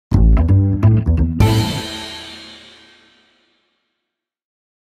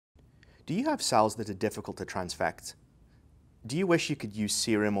Do you have cells that are difficult to transfect? Do you wish you could use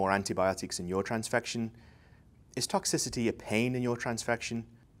serum or antibiotics in your transfection? Is toxicity a pain in your transfection?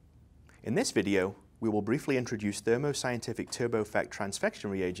 In this video, we will briefly introduce Thermo Scientific TurboFect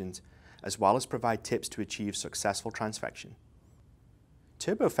transfection reagent, as well as provide tips to achieve successful transfection.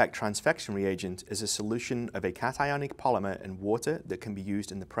 TurboFect transfection reagent is a solution of a cationic polymer and water that can be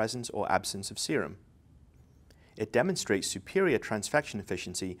used in the presence or absence of serum. It demonstrates superior transfection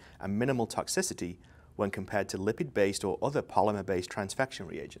efficiency and minimal toxicity when compared to lipid-based or other polymer-based transfection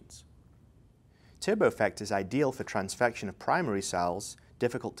reagents. TurboFect is ideal for transfection of primary cells,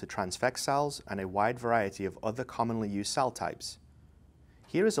 difficult to transfect cells, and a wide variety of other commonly used cell types.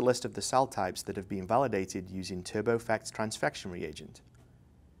 Here is a list of the cell types that have been validated using TurboFect's transfection reagent.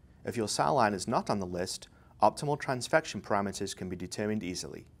 If your cell line is not on the list, optimal transfection parameters can be determined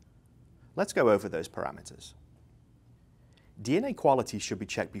easily. Let's go over those parameters. DNA quality should be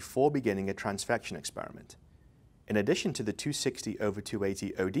checked before beginning a transfection experiment. In addition to the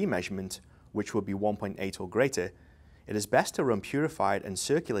 260/280 OD measurement, which will be 1.8 or greater, it is best to run purified and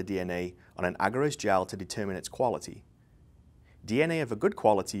circular DNA on an agarose gel to determine its quality. DNA of a good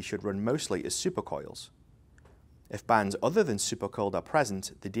quality should run mostly as supercoils. If bands other than supercoiled are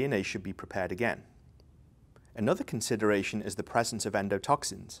present, the DNA should be prepared again. Another consideration is the presence of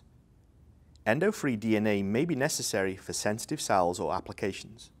endotoxins. Endo-free DNA may be necessary for sensitive cells or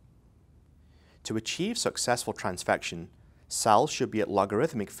applications. To achieve successful transfection, cells should be at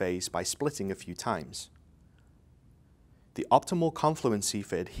logarithmic phase by splitting a few times. The optimal confluency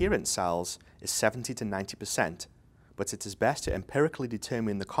for adherent cells is 70 to 90%, but it is best to empirically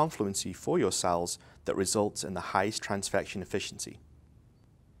determine the confluency for your cells that results in the highest transfection efficiency.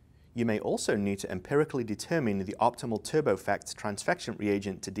 You may also need to empirically determine the optimal TurboFect transfection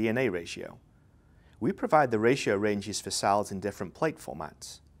reagent to DNA ratio. We provide the ratio ranges for cells in different plate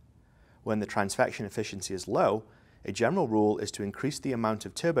formats. When the transfection efficiency is low, a general rule is to increase the amount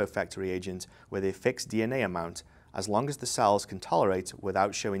of TurboFect reagent with a fixed DNA amount as long as the cells can tolerate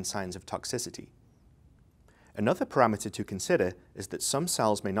without showing signs of toxicity. Another parameter to consider is that some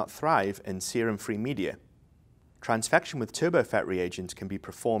cells may not thrive in serum-free media. Transfection with TurboFect reagent can be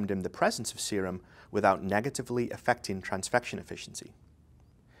performed in the presence of serum without negatively affecting transfection efficiency.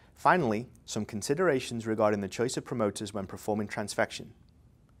 Finally, some considerations regarding the choice of promoters when performing transfection.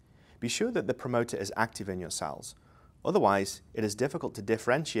 Be sure that the promoter is active in your cells. Otherwise, it is difficult to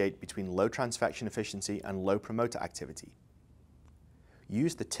differentiate between low transfection efficiency and low promoter activity.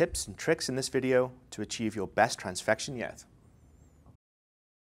 Use the tips and tricks in this video to achieve your best transfection yet.